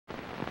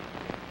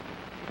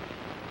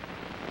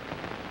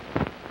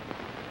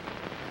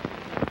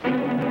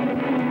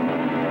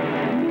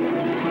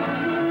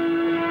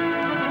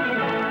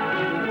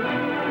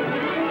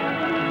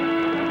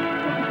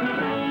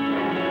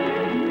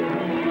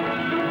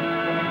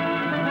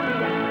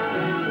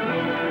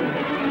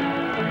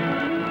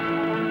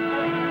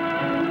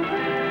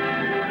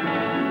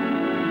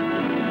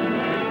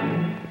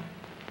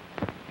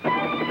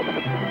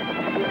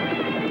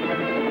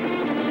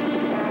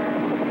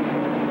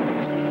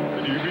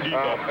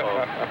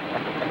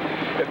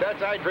If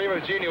that's I Dream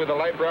of Jeannie with the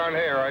light brown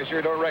hair, I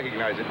sure don't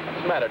recognize it.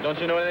 What's the matter? Don't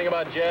you know anything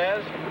about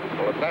jazz?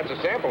 Well, if that's a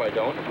sample, I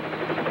don't.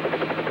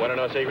 Want to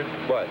know a secret?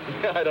 What?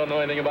 I don't know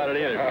anything about it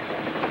either.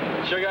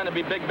 Sure going to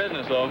be big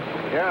business, though.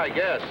 Yeah, I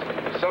guess.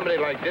 Somebody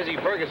like Dizzy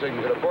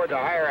Ferguson could afford to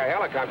hire a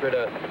helicopter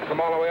to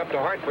come all the way up to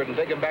Hartford and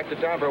take him back to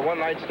town for a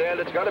one-night stand.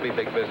 It's got to be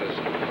big business.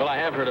 Well, I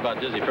have heard about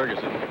Dizzy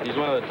Ferguson. He's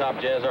one of the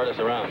top jazz artists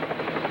around.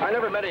 I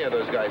never met any of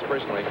those guys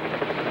personally.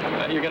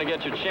 You're going to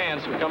get your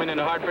chance. We're coming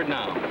into Hartford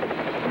now.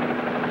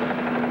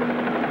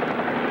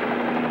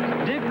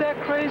 Dig that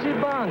crazy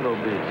bongo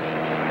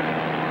beat.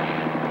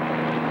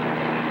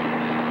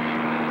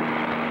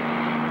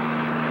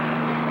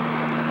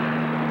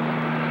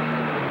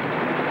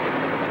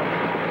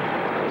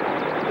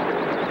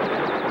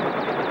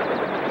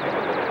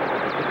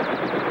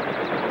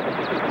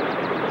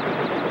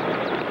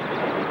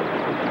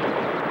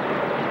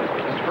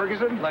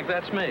 Like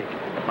that's me.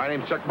 My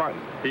name's Chuck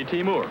Martin.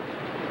 P.T. Moore.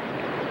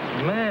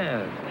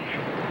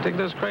 Man, dig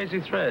those crazy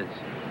threads.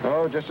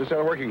 Oh, just a set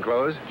of working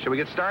clothes. Shall we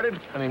get started?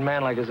 I mean,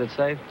 man, like, is it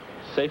safe?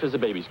 Safe as a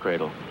baby's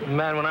cradle.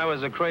 Man, when I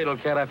was a cradle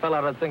cat, I fell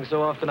out of things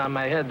so often on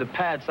my head, the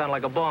pads sound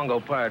like a bongo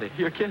party.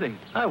 You're kidding.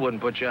 I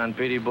wouldn't put you on,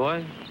 Petey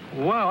boy.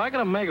 Wow, I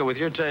gotta make it with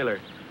your tailor.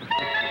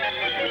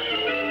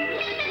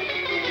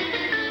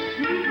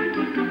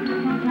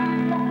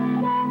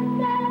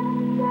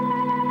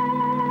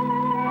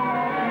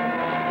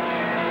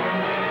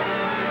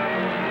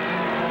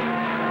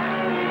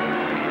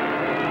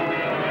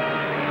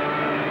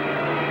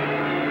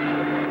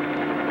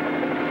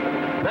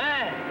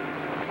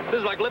 This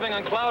is like living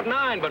on cloud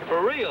 9, but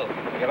for real.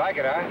 You like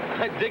it, huh?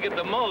 I dig it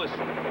the most.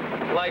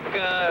 Like,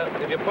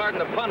 if you pardon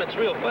the pun, it's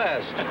real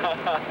fast.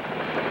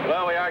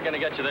 Well, we are going to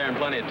get you there in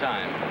plenty of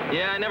time.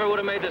 Yeah, I never would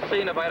have made this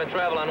scene if I had to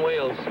travel on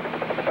wheels.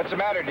 What's the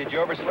matter? Did you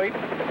oversleep?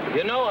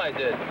 You know I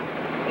did.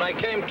 When I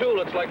came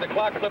to, it's like the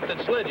clock flipped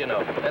its slid, you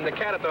know. And the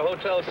cat at the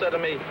hotel said to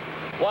me,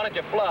 "Why don't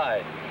you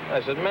fly?"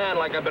 I said, "Man,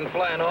 like I've been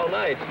flying all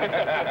night."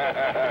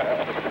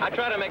 I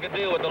tried to make a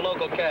deal with the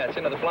local cats,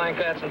 you know, the flying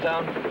cats in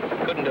town.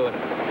 Couldn't do it.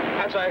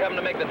 That's why I happened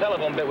to make the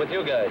telephone bit with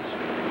you guys.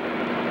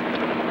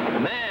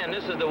 Man,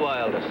 this is the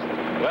wildest.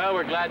 Well,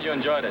 we're glad you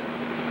enjoyed it.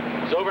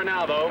 It's over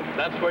now, though.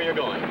 That's where you're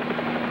going.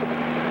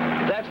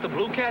 That's the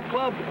Blue Cat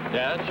Club?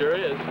 Yeah, it sure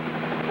is.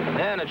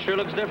 Man, it sure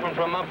looks different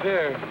from up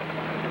here.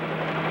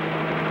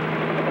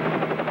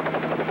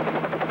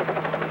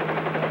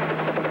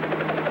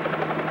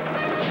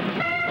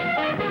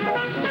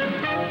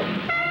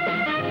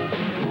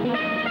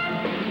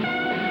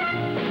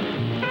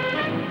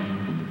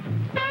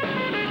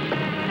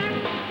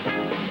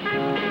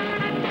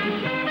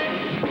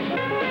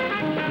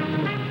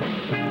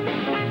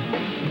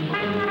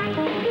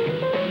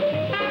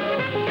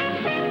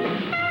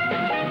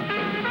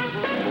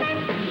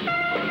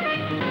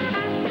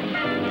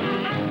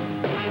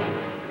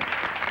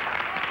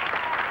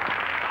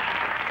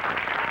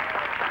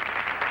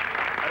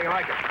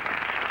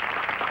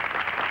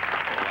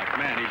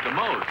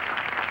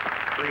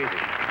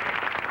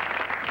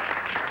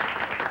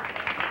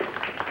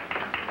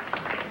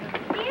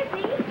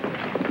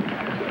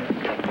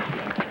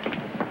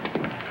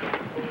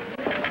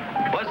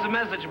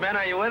 Ben,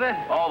 are you with it?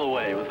 All the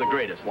way. It was the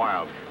greatest.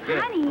 Wild.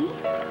 Good. Honey?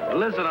 Well,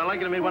 listen, I'd like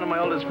you to meet one of my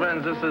oldest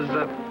friends. This is,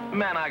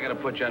 man, I gotta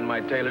put you on my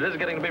tailor. This is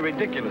getting to be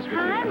ridiculous with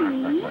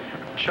Honey? you.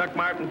 Chuck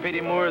Martin,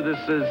 Petey Moore. This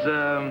is,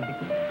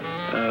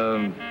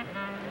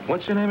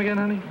 what's your name again,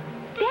 honey?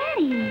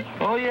 Betty.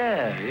 Oh,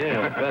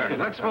 yeah, Betty.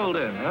 Let's fold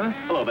in, huh?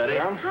 Hello, Betty.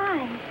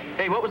 Hi.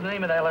 Hey, what was the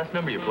name of that last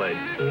number you played?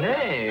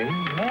 Name?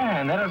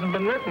 Man, that hasn't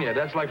been written yet.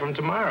 That's like from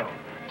tomorrow.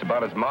 It's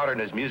about as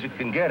modern as music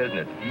can get, isn't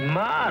it?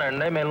 Modern?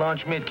 They may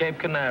launch me at Cape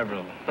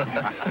Canaveral.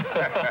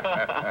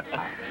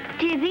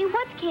 Dizzy,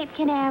 what's Cape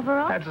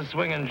Canaveral? That's a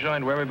swinging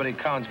joint where everybody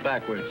counts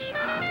backwards.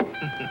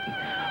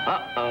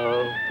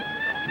 Uh-oh.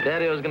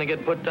 Daddy-O's gonna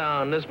get put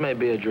down. This may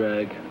be a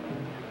drag.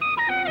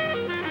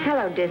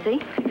 Hello, Dizzy.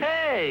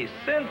 Hey,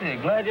 Cynthia,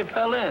 glad you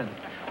fell in.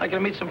 I'd like to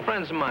meet some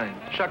friends of mine.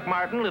 Chuck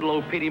Martin, little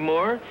old Petey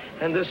Moore,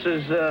 and this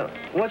is,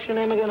 what's your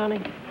name again,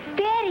 honey?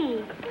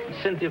 Betty.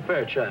 Cynthia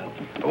Fairchild.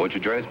 Won't you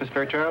join us, Miss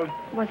Fairchild?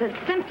 Was it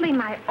simply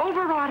my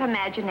overwrought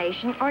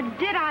imagination, or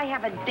did I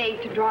have a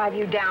date to drive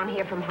you down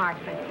here from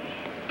Hartford?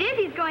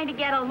 Dizzy's going to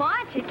get a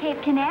launch at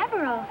Cape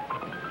Canaveral.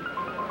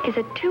 Is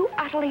it too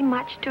utterly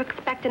much to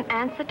expect an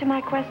answer to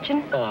my question?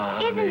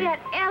 Isn't that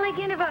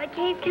elegant about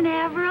Cape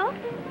Canaveral?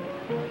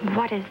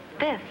 What is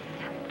this?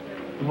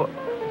 What?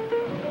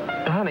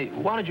 Honey,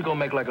 why don't you go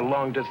make like a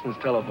long-distance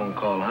telephone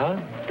call, huh?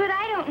 But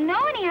I don't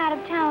know any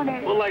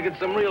out-of-towners. Well, like it's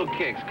some real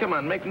kicks. Come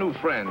on, make new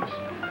friends.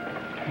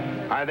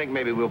 I think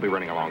maybe we'll be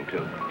running along,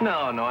 too.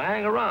 No,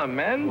 hang around,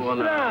 man. Well,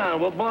 Sit down,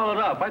 we'll ball it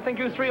up. I think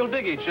you three will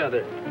dig each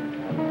other.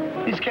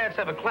 These cats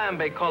have a clam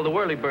bake called the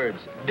Whirlybirds,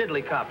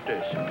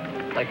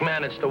 diddly-copters. Like,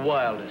 man, it's the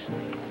wildest.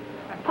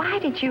 Why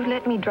did you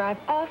let me drive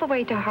all the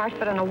way to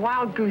Hartford on a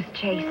wild goose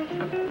chase?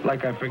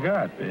 Like I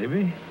forgot,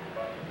 baby.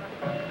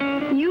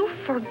 You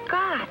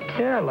forgot.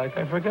 Yeah, like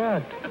I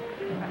forgot.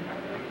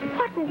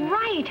 What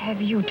right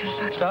have you to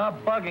such...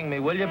 Stop bugging me,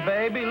 will you,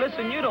 baby?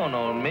 Listen, you don't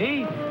own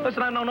me.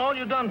 Listen, I've known all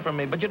you've done for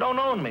me, but you don't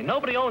own me.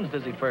 Nobody owns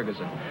Dizzy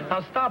Ferguson.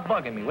 Now stop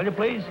bugging me, will you,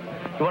 please?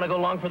 You want to go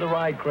along for the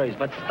ride, craze,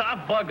 but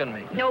stop bugging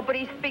me.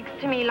 Nobody speaks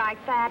to me like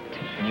that.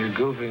 You're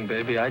goofing,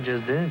 baby. I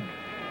just did.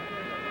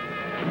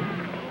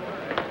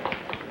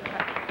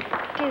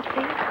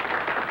 Dizzy,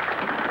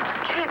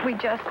 can't we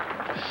just...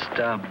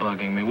 Stop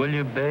bugging me, will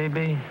you,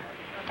 baby?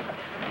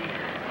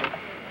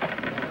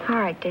 All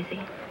right,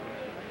 Dizzy.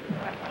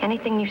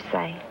 Anything you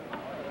say.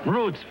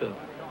 Rootsville.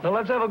 Now,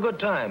 let's have a good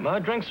time, huh?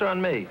 Drinks are on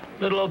me.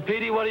 Little old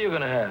Petey, what are you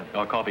gonna have?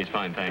 Oh, coffee's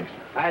fine, thanks.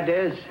 Hi,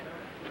 Diz.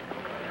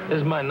 This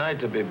is my night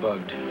to be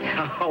bugged.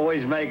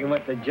 Always making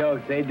with the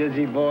jokes, eh,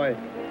 Dizzy boy?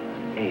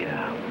 Hey,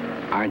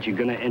 aren't you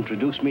gonna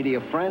introduce me to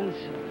your friends?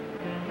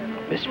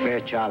 Miss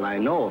Fairchild, I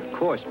know, of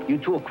course. You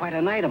two are quite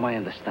an item, I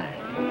understand.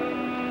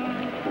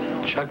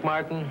 Chuck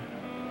Martin,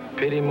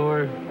 Petey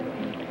Moore,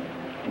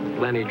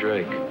 Lenny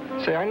Drake.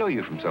 Say, I know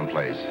you from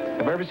someplace.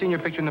 Have I ever seen your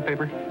picture in the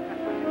paper?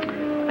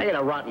 I got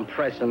a rotten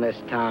press in this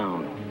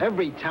town.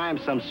 Every time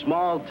some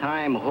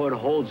small-time hood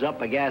holds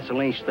up a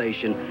gasoline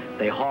station,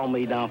 they haul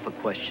me down for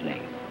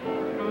questioning.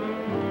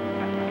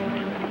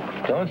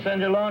 Don't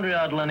send your laundry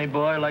out, Lenny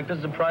boy, like this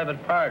is a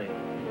private party.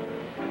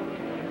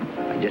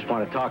 I just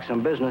want to talk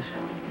some business.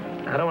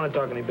 I don't want to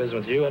talk any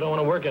business with you. I don't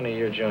want to work any of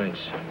your joints.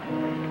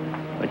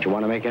 But you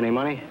want to make any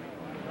money?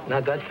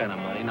 Not that kind of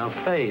money. Now,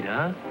 fade,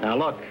 huh? Now,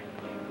 look,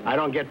 I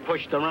don't get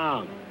pushed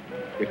around.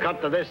 You come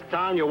to this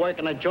town, you work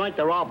in a joint,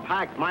 they're all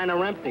packed, mine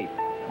are empty.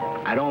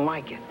 I don't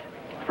like it.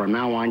 From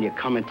now on, you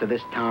come into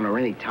this town or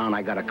any town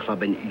I got a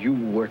club in, you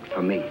work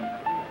for me.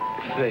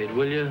 Fade,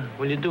 will you?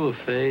 Will you do a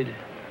fade?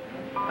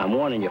 I'm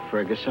warning you,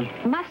 Ferguson.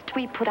 Must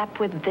we put up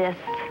with this?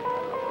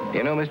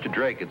 You know, Mr.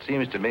 Drake, it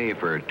seems to me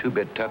for a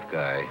two-bit tough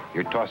guy,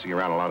 you're tossing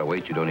around a lot of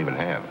weight you don't even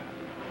have.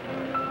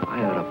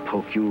 I ought to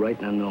poke you right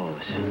in the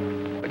nose.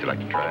 Would you like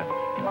to try it?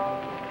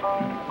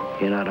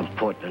 You're not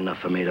important enough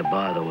for me to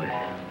bother with.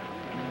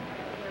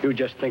 You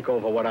just think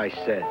over what I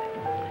said.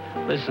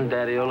 Listen,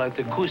 Daddy-o, like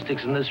the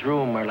acoustics in this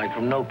room are like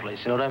from no place,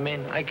 you know what I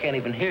mean? I can't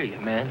even hear you,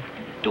 man.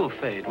 Do a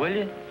fade, will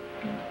you?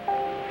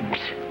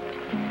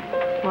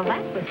 Well,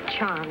 that was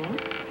charming.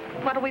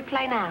 What'll we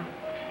play now?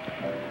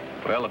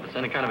 Well, if it's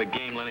any kind of a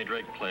game Lenny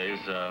Drake plays,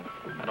 I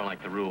don't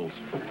like the rules.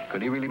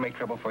 Could he really make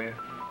trouble for you?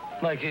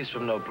 Like he's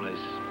from no place.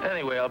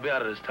 Anyway, I'll be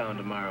out of this town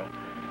tomorrow.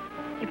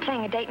 You're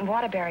playing a date in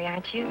Waterbury,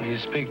 aren't you? You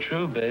speak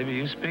true, baby.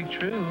 You speak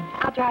true.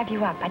 I'll drive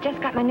you up. I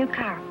just got my new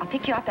car. I'll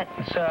pick you up at...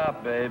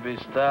 Stop, baby.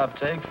 Stop.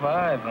 Take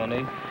 5,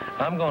 honey.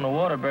 I'm going to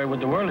Waterbury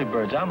with the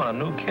Whirlybirds. I'm on a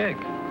new kick.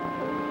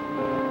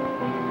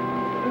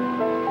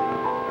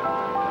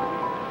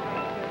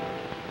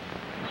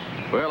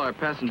 Well, our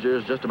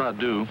passenger's just about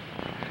due.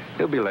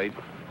 He'll be late.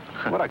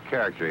 What a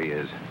character he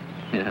is.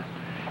 Yeah,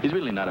 he's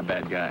really not a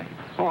bad guy.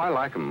 Oh, I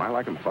like him. I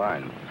like him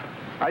fine.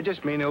 I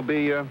just mean he'll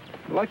be,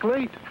 like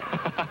late.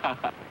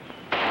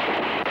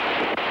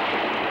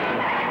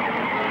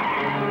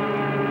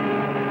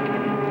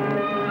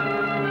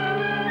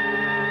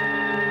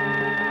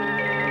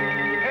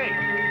 Hey,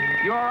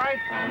 you all right?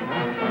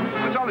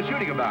 What's all the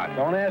shooting about?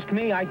 Don't ask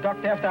me. I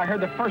ducked after I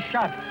heard the first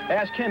shot.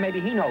 Ask him.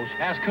 Maybe he knows.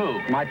 Ask who?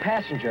 My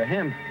passenger,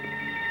 him.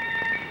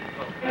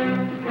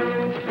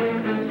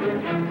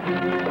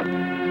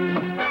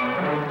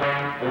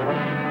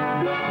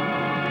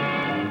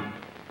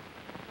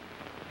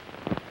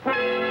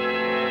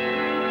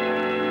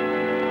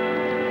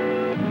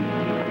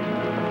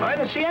 I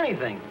didn't see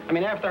anything. I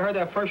mean, after I heard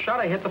that first shot,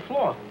 I hit the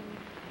floor.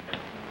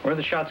 Where'd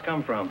the shots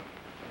come from?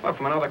 Well,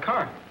 from another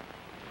car.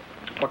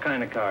 What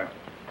kind of car?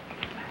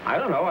 I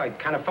don't know. I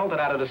kind of felt it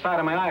out of the side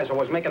of my eyes. I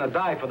was making a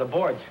dive for the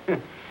boards.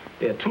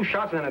 Yeah, 2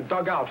 shots and then it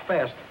dug out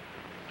fast.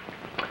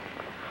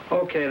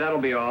 Okay, that'll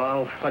be all.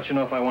 I'll let you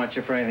know if I want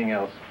you for anything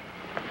else.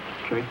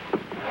 Okay.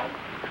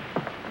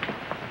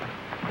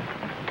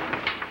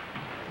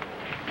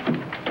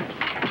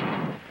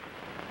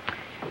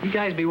 You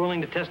guys be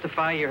willing to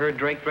testify you heard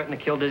Drake threaten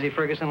to kill Dizzy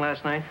Ferguson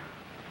last night?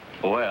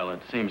 Well,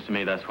 it seems to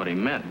me that's what he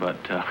meant, but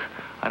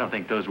I don't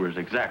think those were his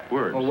exact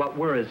words. Well, what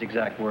were his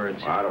exact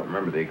words? Well, I don't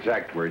remember the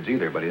exact words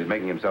either, but he's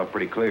making himself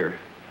pretty clear.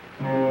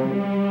 I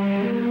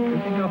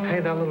think I'll pay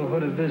that little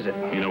hood a visit.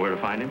 You know where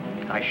to find him?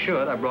 I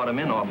should. I brought him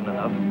in often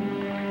enough.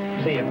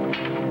 See you.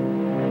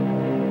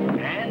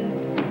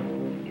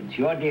 And it's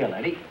your deal,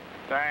 Eddie.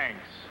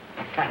 Thanks.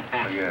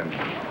 Again.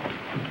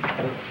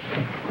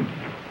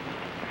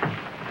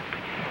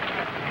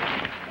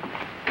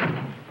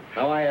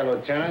 How are you,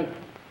 Lieutenant?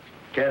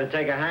 Care to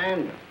take a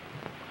hand?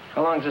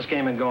 How long's this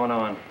game been going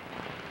on?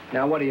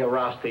 Now, what are you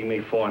rousting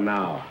me for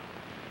now?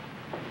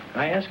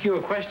 I ask you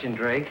a question,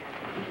 Drake.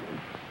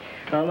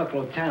 Now, look,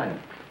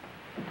 Lieutenant.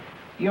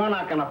 You're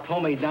not going to pull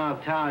me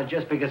downtown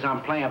just because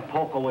I'm playing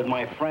poker with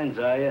my friends,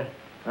 are you?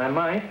 I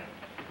might.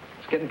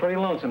 It's getting pretty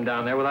lonesome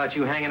down there without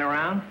you hanging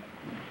around.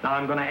 Now,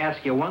 I'm going to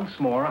ask you once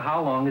more,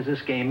 how long has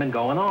this game been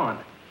going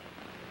on?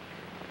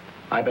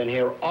 I've been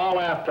here all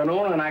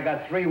afternoon, and I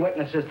got 3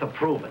 witnesses to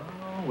prove it.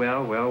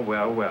 Oh,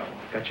 well.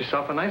 Got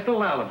yourself a nice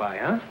little alibi,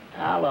 huh?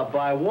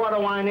 Alibi? What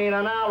do I need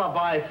an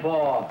alibi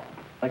for?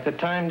 Like the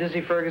time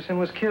Dizzy Ferguson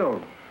was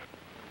killed.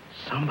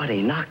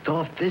 Somebody knocked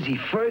off Dizzy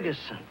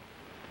Ferguson.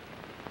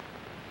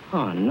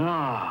 Oh,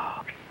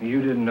 no.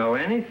 You didn't know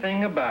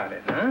anything about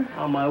it, huh?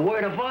 On my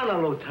word of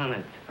honor,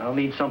 Lieutenant. I'll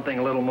need something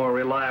a little more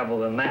reliable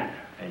than that.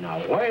 Hey,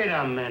 now, wait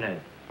a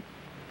minute.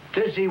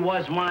 Dizzy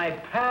was my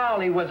pal.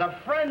 He was a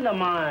friend of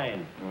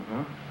mine.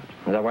 Uh-huh.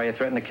 Is that why you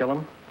threatened to kill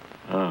him?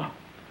 Oh.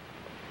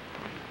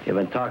 You've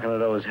been talking to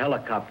those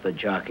helicopter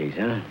jockeys,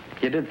 huh?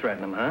 You did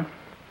threaten him, huh?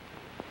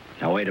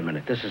 Now, wait a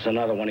minute. This is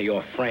another one of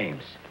your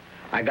frames.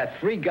 I got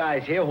 3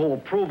 guys here who will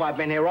prove I've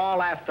been here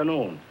all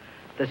afternoon.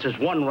 This is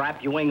one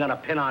rap you ain't gonna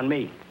pin on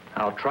me.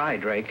 I'll try,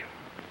 Drake.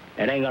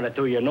 It ain't gonna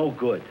do you no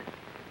good.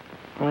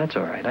 Well, that's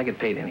all right. I get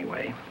paid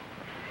anyway.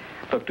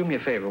 Look, do me a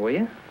favor, will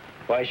you?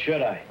 Why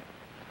should I?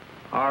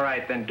 All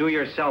right, then do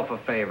yourself a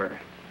favor.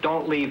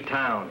 Don't leave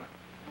town.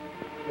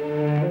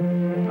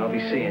 I'll be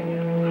seeing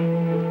you.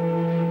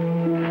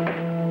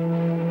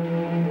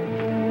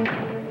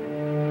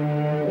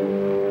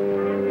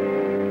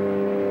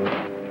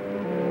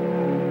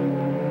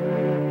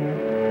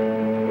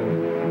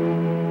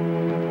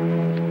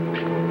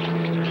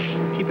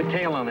 Keep a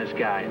tail on this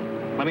guy.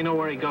 Let me know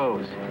where he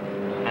goes.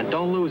 And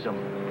don't lose him.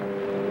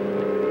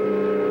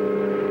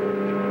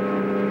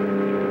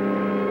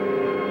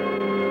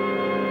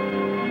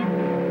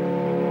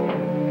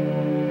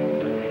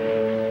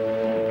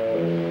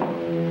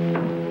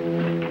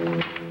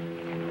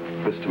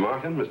 Mr.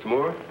 Martin, Mr.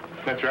 Moore?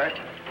 That's right.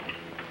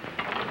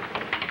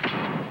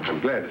 I'm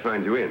glad to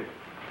find you in.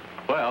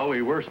 Well,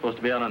 we were supposed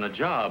to be out on a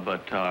job,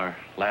 but our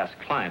last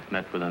client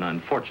met with an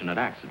unfortunate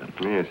accident.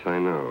 Yes, I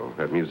know.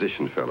 That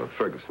musician fellow,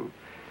 Ferguson.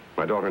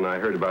 My daughter and I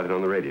heard about it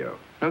on the radio.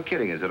 No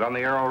kidding. Is it on the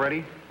air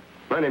already?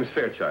 My name's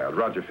Fairchild,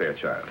 Roger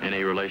Fairchild.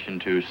 Any relation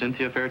to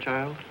Cynthia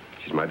Fairchild?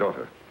 She's my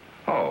daughter.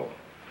 Oh.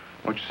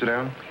 Won't you sit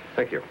down?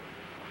 Thank you.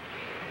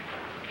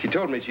 She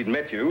told me she'd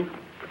met you. And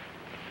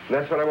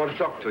that's what I want to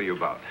talk to you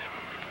about.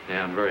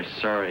 Yeah, I'm very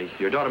sorry.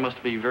 Your daughter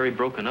must be very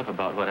broken up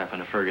about what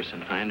happened to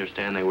Ferguson. I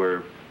understand they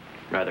were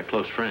rather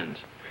close friends.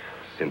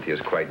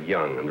 Cynthia's quite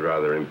young and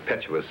rather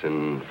impetuous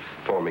in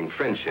forming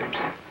friendships.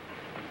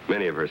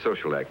 Many of her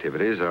social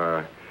activities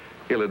are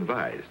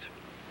ill-advised.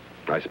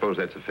 I suppose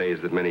that's a phase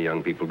that many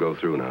young people go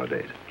through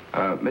nowadays.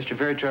 Mr.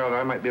 Fairchild,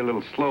 I might be a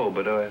little slow,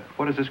 but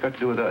what has this got to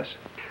do with us?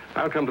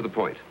 I'll come to the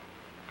point.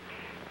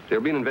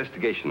 There'll be an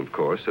investigation, of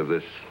course, of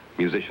this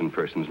musician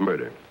person's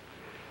murder.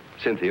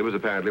 Cynthia was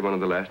apparently one of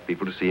the last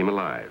people to see him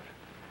alive.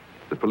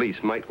 The police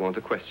might want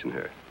to question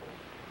her.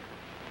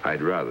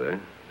 I'd rather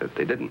that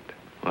they didn't.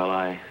 Well,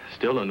 I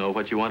still don't know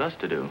what you want us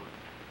to do.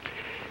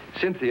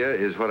 Cynthia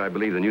is what I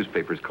believe the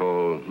newspapers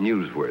call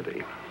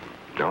newsworthy.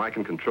 Now, I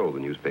can control the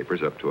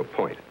newspapers up to a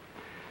point.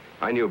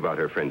 I knew about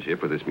her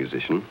friendship with this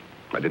musician.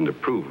 I didn't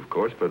approve, of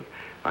course, but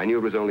I knew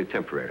it was only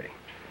temporary.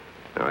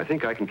 Now, I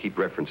think I can keep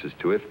references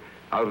to it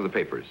out of the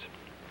papers,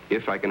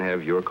 if I can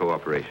have your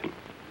cooperation.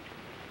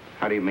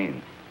 How do you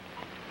mean?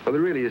 Well,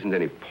 there really isn't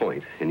any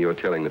point in your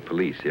telling the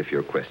police, if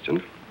you're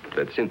questioned,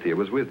 that Cynthia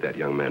was with that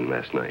young man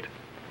last night.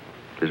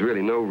 There's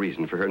really no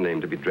reason for her name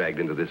to be dragged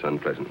into this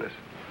unpleasantness.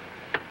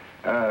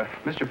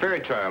 Mr.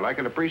 Fairchild, I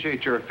can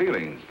appreciate your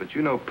feelings, but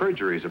you know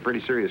perjury is a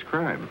pretty serious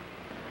crime.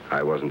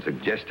 I wasn't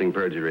suggesting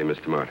perjury,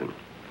 Mr. Martin.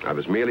 I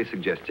was merely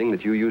suggesting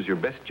that you use your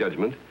best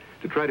judgment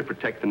to try to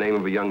protect the name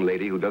of a young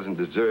lady who doesn't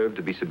deserve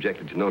to be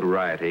subjected to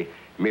notoriety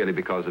merely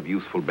because of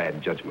youthful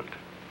bad judgment.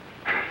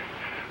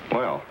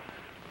 Well,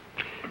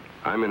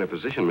 I'm in a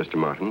position, Mr.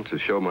 Martin, to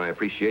show my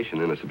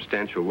appreciation in a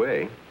substantial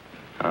way.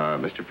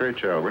 Mr.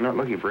 Fairchild, we're not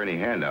looking for any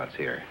handouts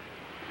here.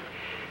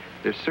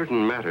 There's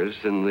certain matters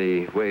in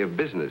the way of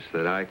business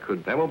that I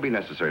could... That won't be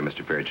necessary,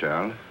 Mr.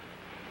 Fairchild.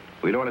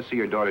 We don't want to see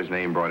your daughter's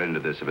name brought into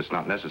this if it's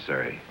not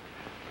necessary.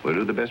 We'll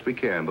do the best we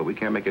can, but we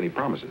can't make any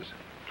promises.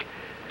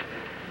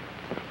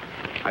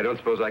 I don't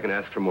suppose I can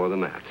ask for more than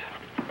that.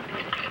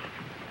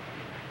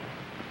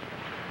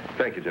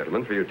 Thank you,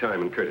 gentlemen, for your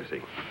time and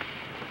courtesy.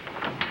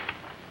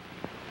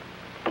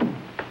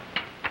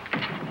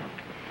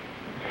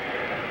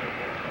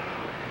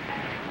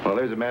 Well,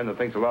 there's a man that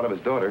thinks a lot of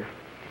his daughter.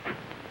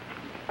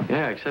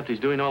 Yeah, except he's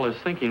doing all his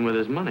thinking with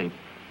his money.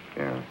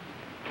 Yeah.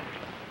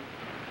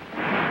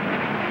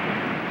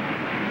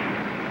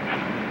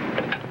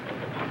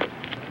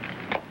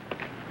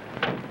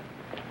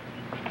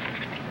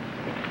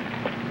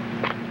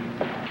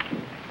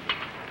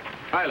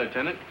 Hi,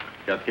 Lieutenant.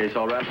 Got the case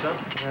all wrapped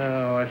up?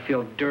 Oh, I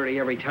feel dirty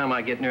every time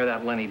I get near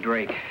that Lenny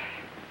Drake.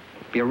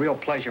 Be a real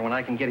pleasure when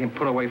I can get him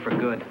put away for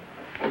good.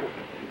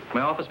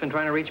 My office been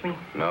trying to reach me?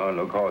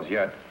 No calls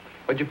yet.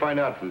 What'd you find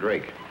out from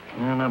Drake?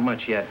 No, not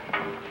much yet.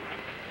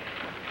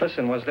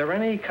 Listen, was there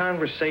any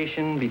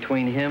conversation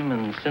between him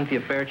and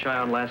Cynthia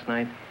Fairchild last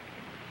night?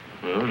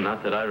 Well,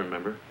 not that I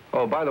remember.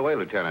 Oh, by the way,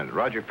 Lieutenant,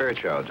 Roger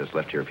Fairchild just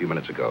left here a few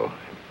minutes ago.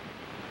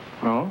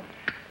 Oh?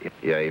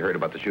 Yeah, he heard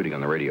about the shooting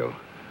on the radio.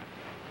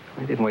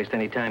 He didn't waste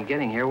any time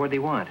getting here. What'd he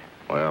want?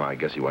 Well, I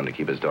guess he wanted to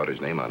keep his daughter's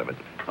name out of it.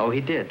 Oh,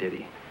 he did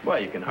he? Well,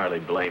 you can hardly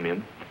blame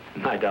him.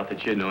 I doubt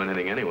that you'd know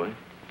anything anyway.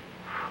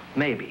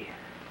 Maybe.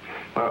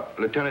 Well,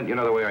 Lieutenant, you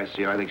know the way I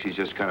see it, I think she's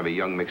just kind of a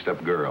young,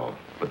 mixed-up girl.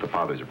 But the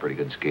father's a pretty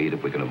good skate.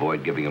 If we can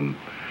avoid giving him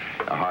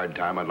a hard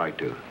time, I'd like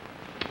to.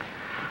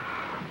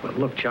 Well,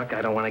 look, Chuck,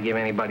 I don't want to give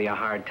anybody a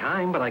hard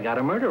time, but I got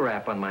a murder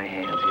rap on my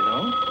hands, you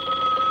know?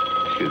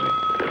 Excuse me.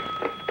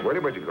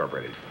 Whirlybirds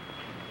Incorporated.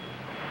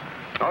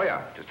 Oh,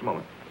 yeah, just a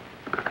moment.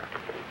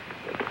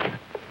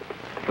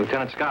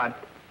 Lieutenant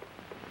Scott.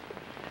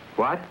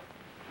 What?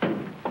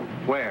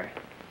 Where?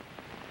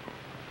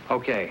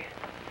 Okay.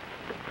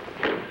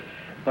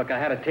 Look, I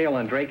had a tail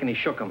on Drake, and he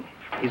shook him.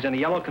 He's in a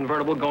yellow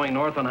convertible going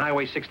north on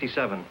Highway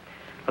 67.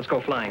 Let's go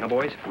flying, huh,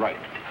 boys? Right.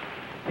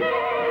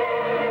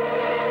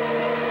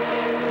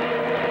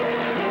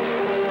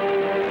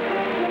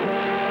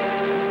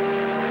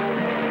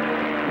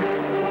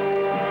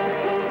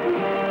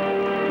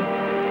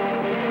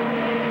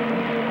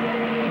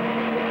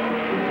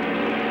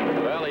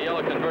 Well, the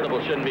yellow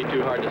convertible shouldn't be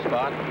too hard to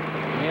spot.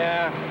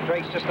 Yeah,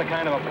 Drake's just the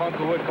kind of a punk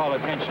who would call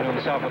attention to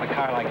himself with a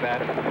car like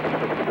that.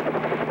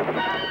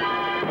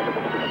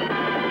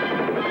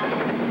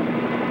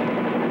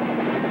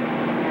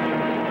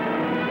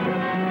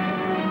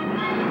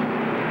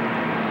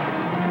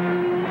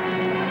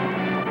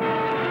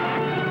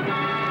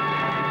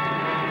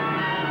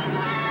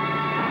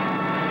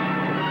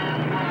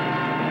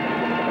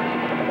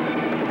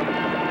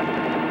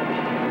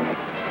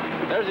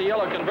 There's a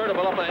yellow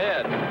convertible up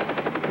ahead.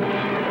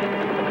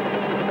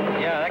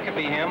 Yeah, that could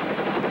be him.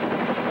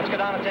 Let's go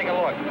down and take a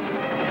look.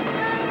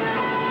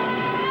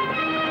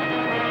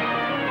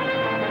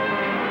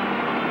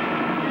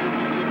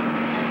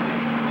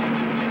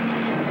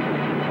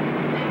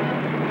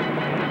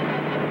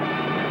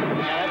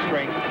 Yeah, that's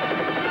Drake.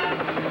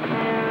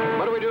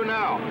 What do we do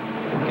now?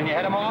 Can you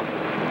head him off?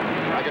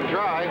 I can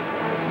try.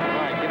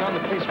 All right, get on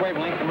the police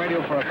wavelength and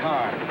radio for a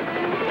car.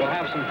 We'll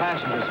have some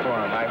passengers for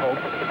him, I hope.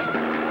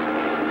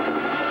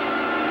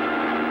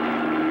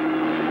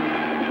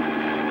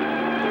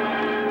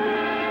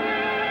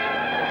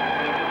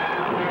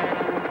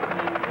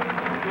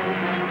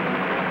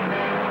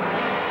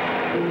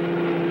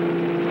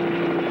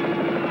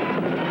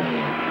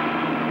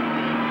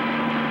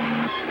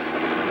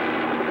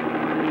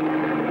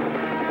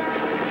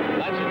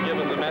 That should give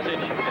him the message.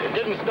 It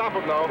didn't stop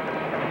him, though.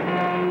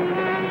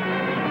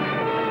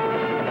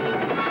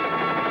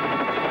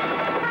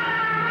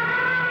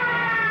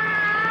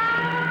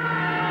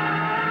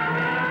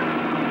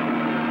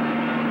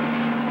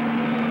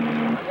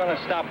 I'm gonna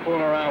stop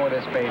fooling around with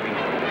this baby.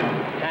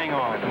 Hang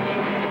on.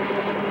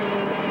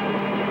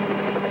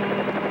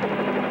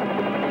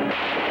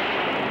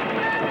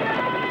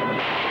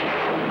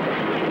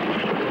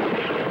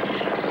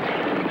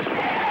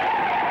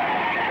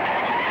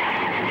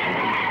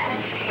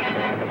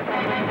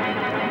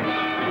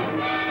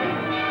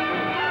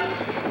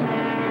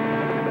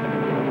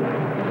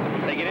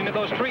 They get into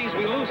those trees,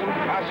 we lose them.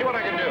 I'll see what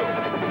I can do.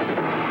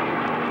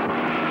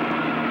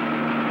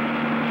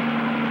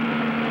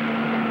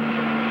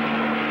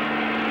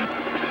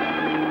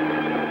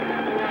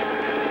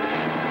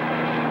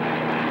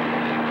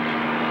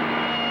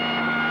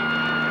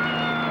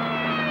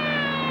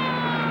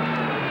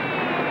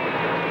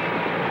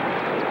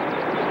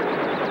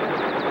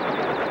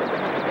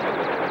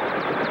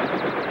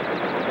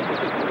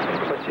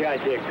 What's the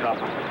idea, cop?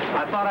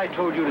 I thought I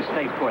told you to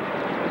stay put.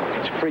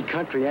 It's free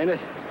country, ain't it?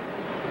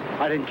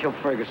 I didn't kill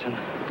Ferguson.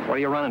 What are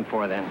you running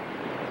for, then?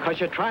 Because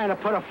you're trying to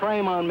put a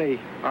frame on me.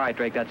 All right,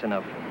 Drake, that's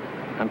enough.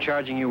 I'm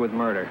charging you with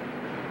murder.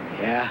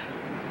 Yeah?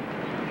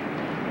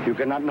 You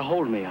got nothing to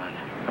hold me on.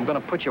 I'm going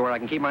to put you where I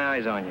can keep my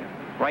eyes on you.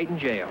 Right in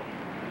jail.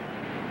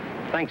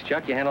 Thanks,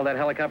 Chuck. You handled that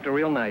helicopter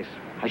real nice.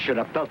 I should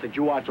have belted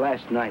you out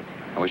last night.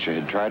 I wish you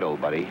had tried,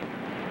 old buddy.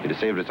 You'd have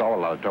saved us all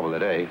a lot of trouble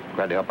today.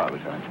 Glad to help out,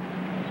 Lieutenant.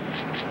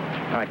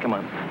 All right, come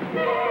on.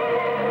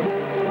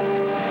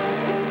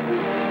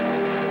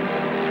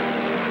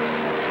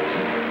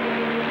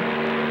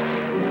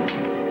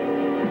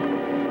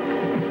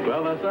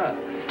 Well, that's that.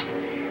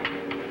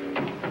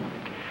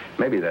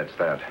 Maybe that's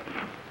that.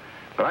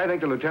 But I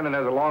think the lieutenant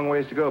has a long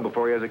ways to go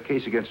before he has a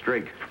case against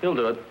Drake. He'll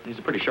do it. He's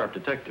a pretty sharp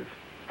detective.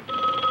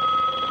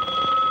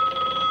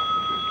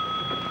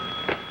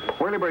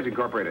 Whirlybirds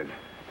Incorporated.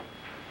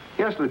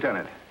 Yes,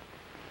 Lieutenant.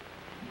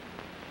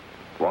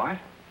 What?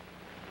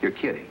 You're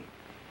kidding.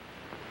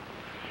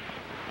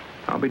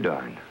 I'll be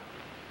darned.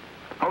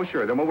 Oh,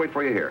 sure. Then we'll wait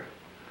for you here.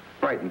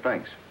 Right, and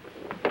thanks.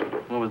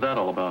 What was that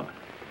all about?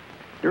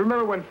 You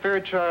remember when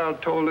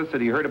Fairchild told us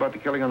that he heard about the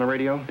killing on the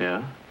radio?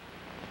 Yeah?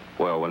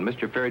 Well, when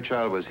Mr.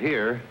 Fairchild was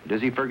here,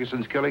 Dizzy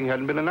Ferguson's killing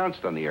hadn't been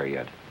announced on the air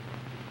yet.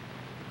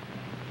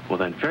 Well,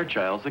 then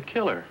Fairchild's the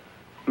killer.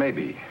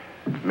 Maybe.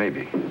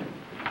 Maybe.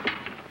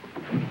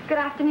 Good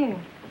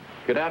afternoon.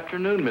 Good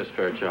afternoon, Miss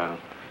Fairchild.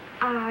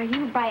 Are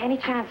you by any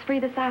chance free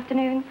this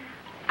afternoon?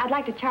 I'd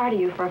like to charter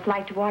you for a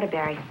flight to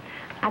Waterbury.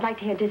 I'd like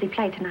to hear Dizzy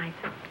play tonight.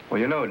 Well,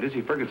 you know,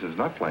 Dizzy Ferguson's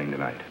not playing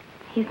tonight.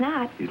 He's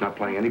not? He's not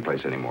playing any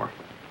place anymore.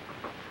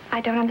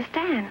 I don't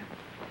understand.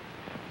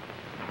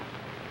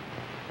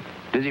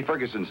 Dizzy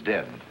Ferguson's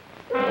dead.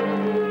 Oh,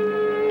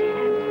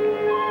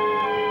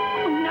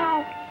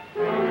 no.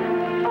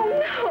 Oh,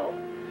 no.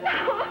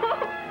 No.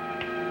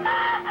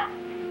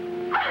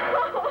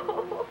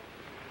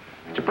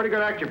 pretty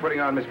good act you're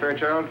putting on, Miss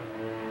Fairchild.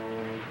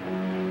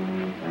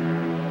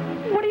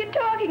 What are you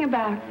talking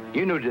about?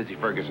 You knew Dizzy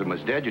Ferguson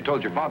was dead. You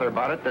told your father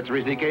about it. That's the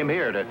reason he came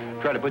here, to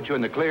try to put you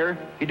in the clear.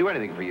 He'd do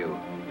anything for you.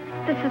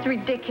 This is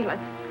ridiculous.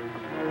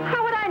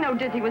 How would I know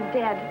Dizzy was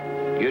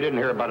dead? You didn't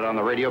hear about it on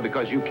the radio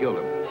because you killed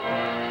him.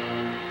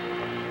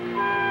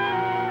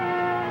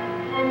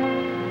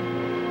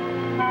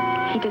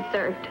 He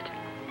deserved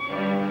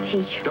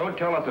it. Don't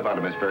tell us about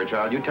it, Miss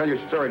Fairchild. You tell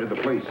your story to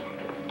the police.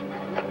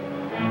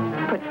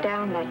 Put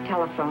down that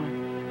telephone.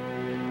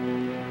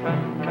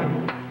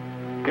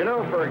 You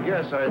know, for a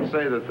guess, I'd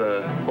say that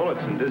the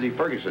bullets in Dizzy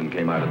Ferguson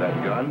came out of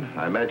that gun.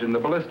 I imagine the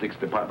ballistics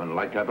department would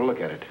like to have a look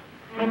at it.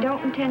 I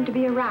don't intend to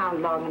be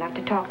around long enough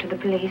to talk to the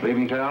police.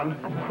 Leaving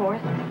town? Of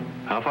course.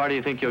 How far do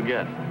you think you'll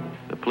get?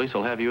 The police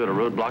will have you at a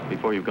roadblock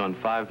before you've gone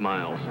 5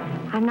 miles.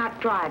 I'm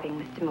not driving,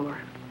 Mr. Moore.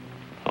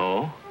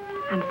 Oh?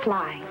 I'm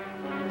flying.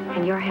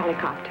 In your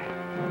helicopter.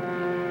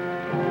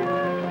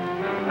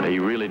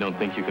 You really don't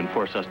think you can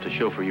force us to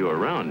chauffeur you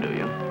around, do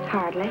you?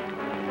 Hardly.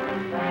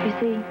 You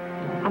see,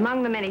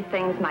 among the many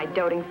things my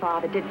doting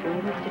father did for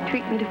me was to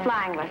treat me to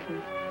flying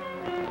lessons.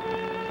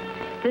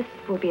 This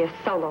will be a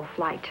solo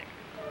flight.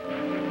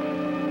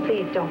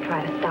 Please don't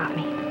try to stop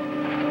me.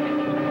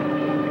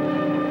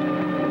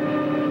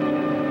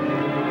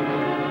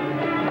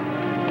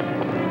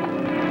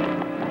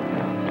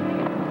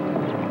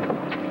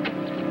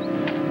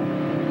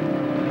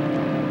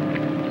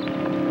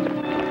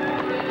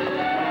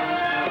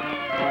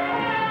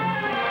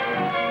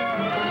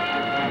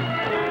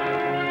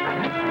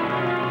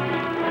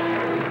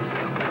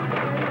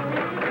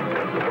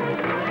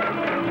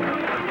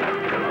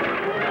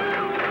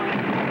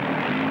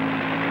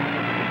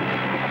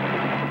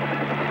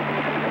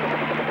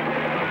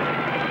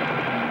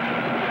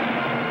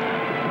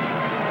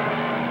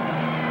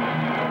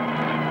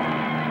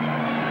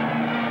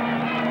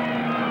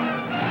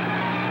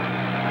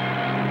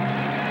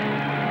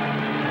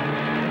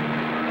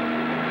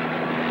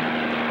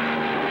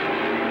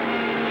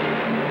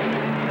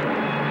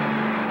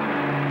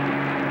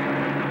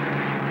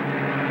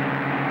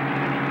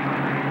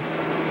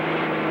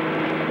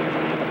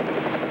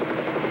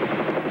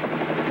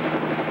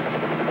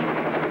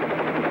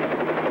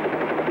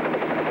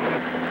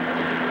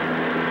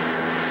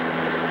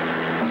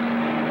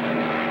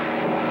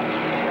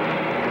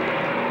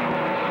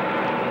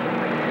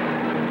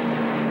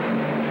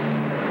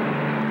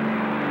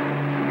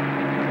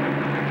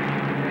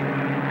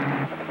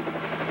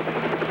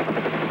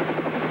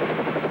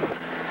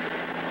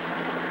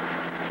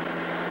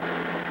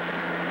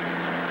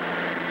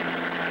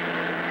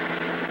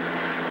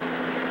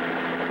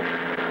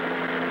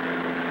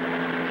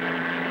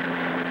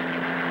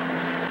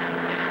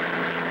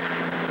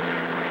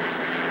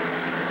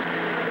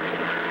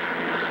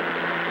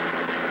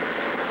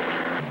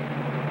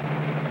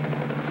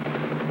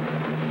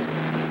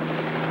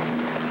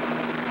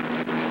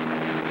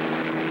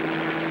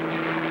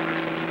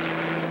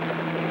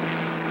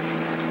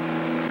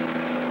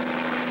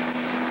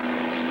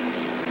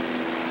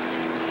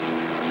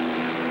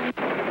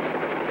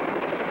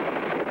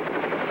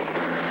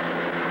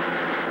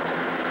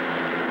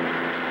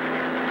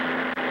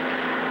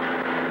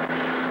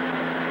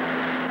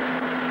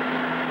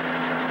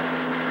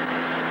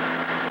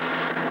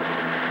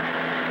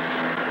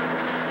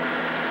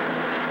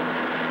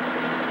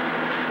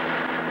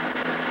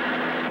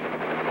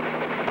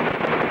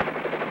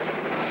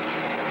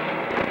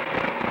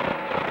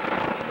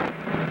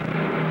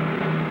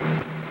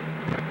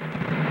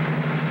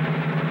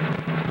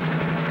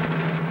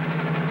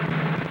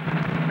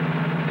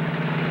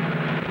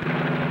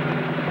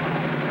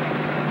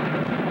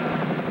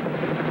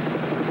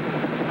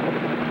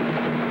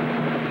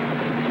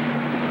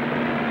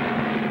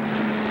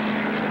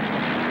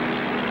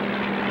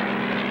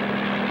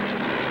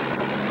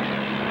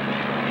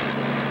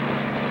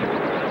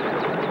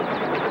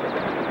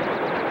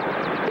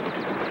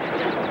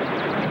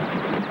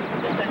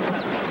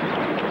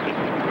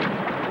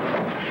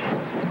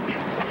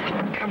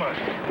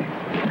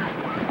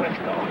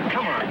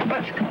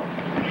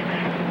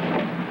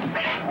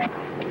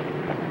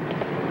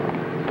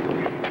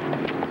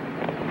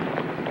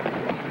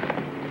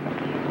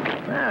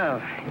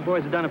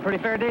 Boys have done a pretty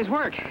fair day's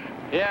work.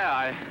 Yeah,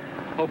 I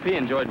hope he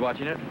enjoyed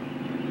watching it.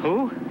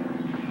 Who?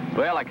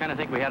 Well, I kind of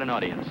think we had an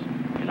audience.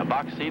 In a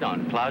box seat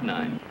on Cloud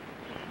 9.